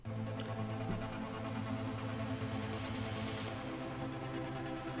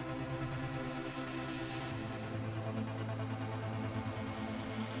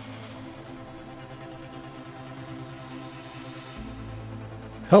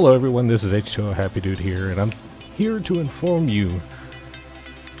Hello everyone, this is H2O Happy Dude here, and I'm here to inform you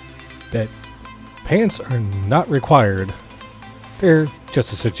that pants are not required. They're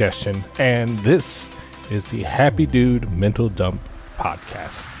just a suggestion, and this is the Happy Dude Mental Dump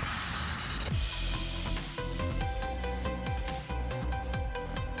Podcast.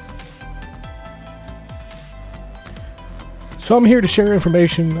 So I'm here to share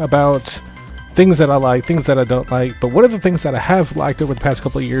information about things that I like, things that I don't like, but one of the things that I have liked over the past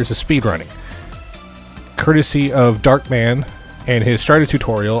couple of years is speedrunning. Courtesy of Darkman and his Strider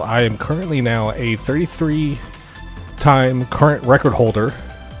tutorial, I am currently now a 33-time current record holder,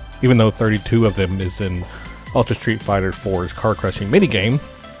 even though 32 of them is in Ultra Street Fighter 4's Car Crushing minigame.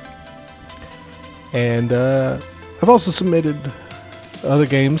 And I've also submitted other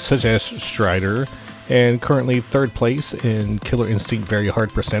games such as Strider, and currently third place in Killer Instinct Very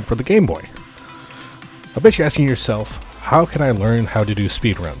Hard Percent for the Game Boy. I bet you're asking yourself, how can I learn how to do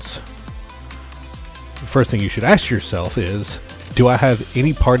speedruns? The first thing you should ask yourself is, do I have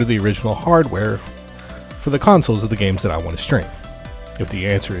any part of the original hardware for the consoles of the games that I want to stream? If the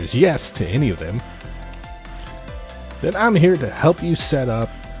answer is yes to any of them, then I'm here to help you set up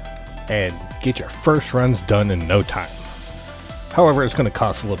and get your first runs done in no time. However, it's going to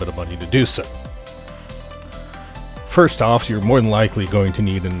cost a little bit of money to do so. First off, you're more than likely going to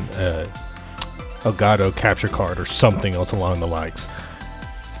need an Elgato capture card or something else along the lines.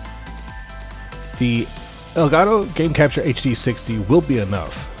 The Elgato Game Capture HD60 will be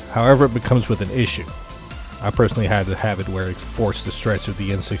enough. However, it becomes with an issue. I personally had to have it where it forced the stretch of the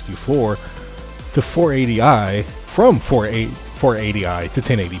N64 to 480i from 480i to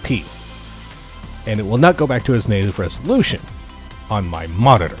 1080p. And it will not go back to its native resolution on my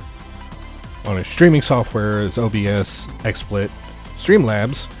monitor. On a streaming software as OBS, XSplit,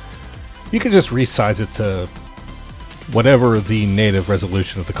 Streamlabs, you can just resize it to whatever the native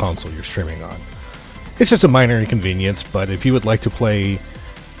resolution of the console you're streaming on. It's just a minor inconvenience, but if you would like to play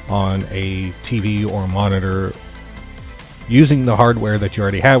on a TV or monitor using the hardware that you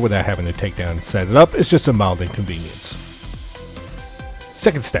already have without having to take down and set it up, it's just a mild inconvenience.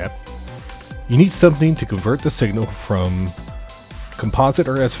 Second step, you need something to convert the signal from composite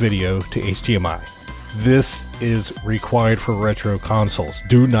or S-video to HDMI. This is required for retro consoles.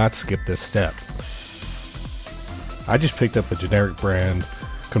 Do not skip this step. I just picked up a generic brand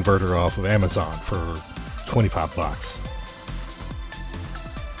converter off of Amazon for $25.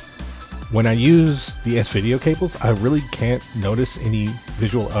 When I use the S-video cables, I really can't notice any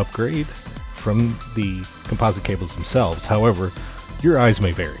visual upgrade from the composite cables themselves. However, your eyes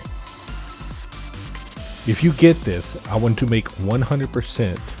may vary. If you get this, I want to make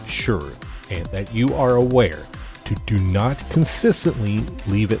 100% sure and that you are aware to do not consistently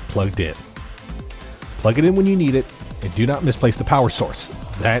leave it plugged in. Plug it in when you need it, and do not misplace the power source.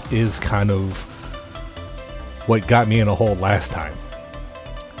 That is kind of what got me in a hole last time.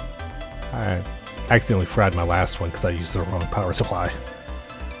 I accidentally fried my last one because I used the wrong power supply.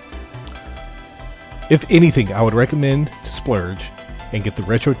 If anything, I would recommend to splurge and get the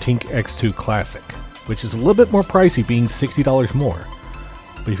RetroTink X2 Classic, which is a little bit more pricey, being $60 more.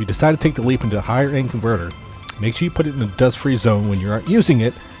 But if you decide to take the leap into a higher end converter, make sure you put it in a dust-free zone when you're not using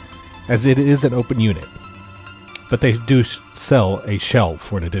it, as it is an open unit. But they do sell a shell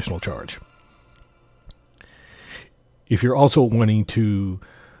for an additional charge. If you're also wanting to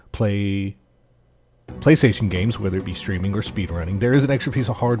play PlayStation games, whether it be streaming or speedrunning, there is an extra piece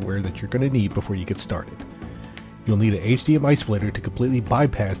of hardware that you're going to need before you get started. You'll need an HDMI splitter to completely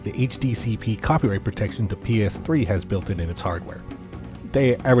bypass the HDCP copyright protection the PS3 has built in its hardware.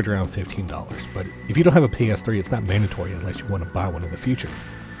 They average around $15, but if you don't have a PS3, it's not mandatory unless you want to buy one in the future.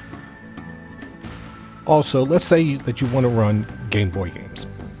 Also, let's say that you want to run Game Boy games.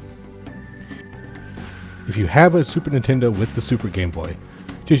 If you have a Super Nintendo with the Super Game Boy,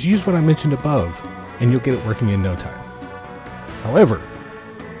 just use what I mentioned above, and you'll get it working in no time. However,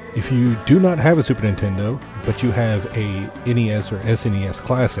 if you do not have a Super Nintendo, but you have a NES or SNES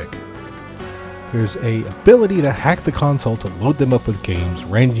Classic, there's a ability to hack the console to load them up with games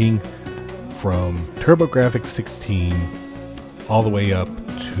ranging from TurboGrafx 16 all the way up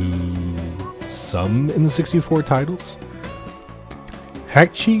to some in the 64 titles.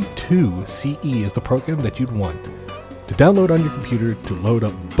 HackChi 2 CE is the program that you'd want to download on your computer to load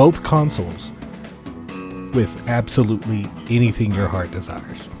up both consoles with absolutely anything your heart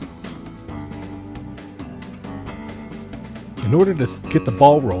desires. In order to get the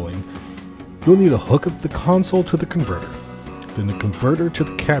ball rolling, you'll need to hook up the console to the converter, then the converter to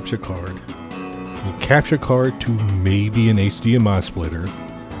the capture card, the capture card to maybe an HDMI splitter,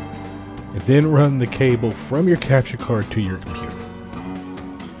 and then run the cable from your capture card to your computer.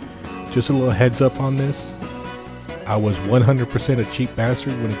 just a little heads up on this. I was 100% a cheap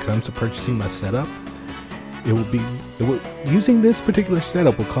bastard when it comes to purchasing my setup. Using this particular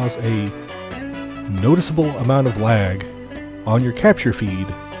setup will cause a noticeable amount of lag on your capture feed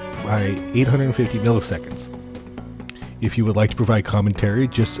by 850 milliseconds. If you would like to provide commentary,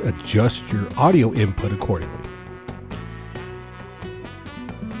 just adjust your audio input accordingly.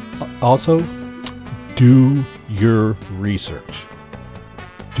 Also, do your research.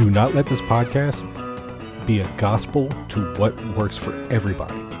 Do not let this podcast be a gospel to what works for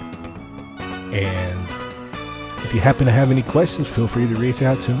everybody. And if you happen to have any questions, feel free to reach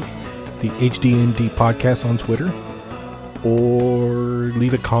out to the HDND podcast on Twitter, or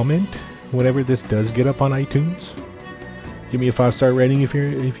leave a comment whenever this does get up on iTunes. Give me a 5-star rating if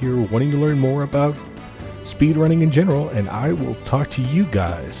you're wanting to learn more about speedrunning in general, and I will talk to you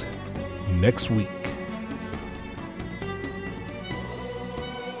guys next week.